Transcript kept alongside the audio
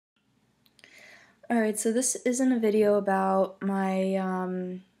Alright, so this isn't a video about my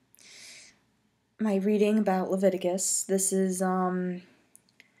reading about Leviticus. This is more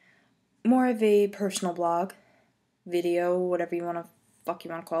of a personal blog video, whatever you wanna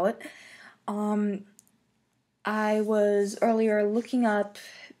call it. I was earlier looking up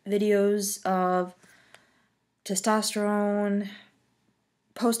videos of testosterone,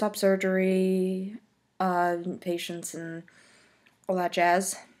 post-op surgery, patients and all that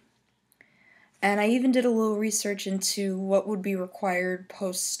jazz. And I even did a little research into what would be required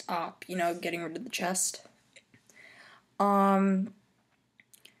post-op, getting rid of the chest. And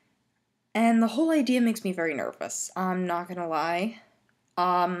the whole idea makes me very nervous. I'm not gonna lie.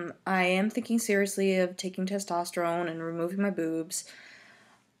 I am thinking seriously of taking testosterone and removing my boobs.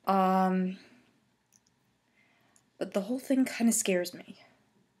 But the whole thing kind of scares me.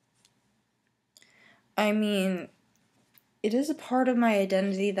 I mean, it is a part of my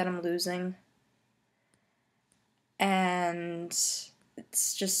identity that I'm losing. And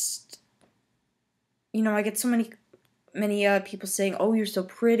it's just, I get so many people saying, "Oh, you're so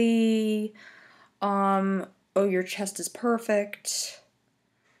pretty. Oh, your chest is perfect."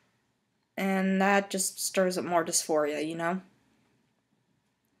 And that just stirs up more dysphoria,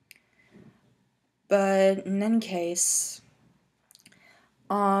 But in any case,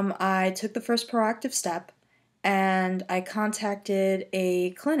 I took the first proactive step and I contacted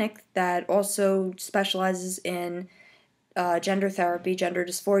a clinic that also specializes in gender therapy, gender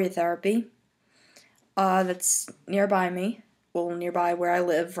dysphoria therapy, that's nearby me. Well, nearby where I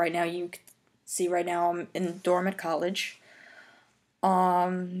live right now. You can see right now I'm in dorm at college.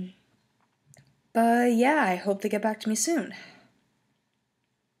 But yeah, I hope they get back to me soon.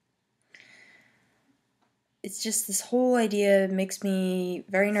 It's just this whole idea makes me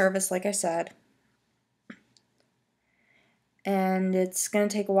very nervous, like I said. And it's going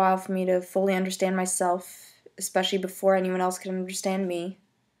to take a while for me to fully understand myself, especially before anyone else can understand me.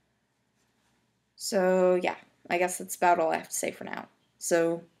 So yeah, I guess that's about all I have to say for now.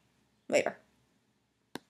 So, later.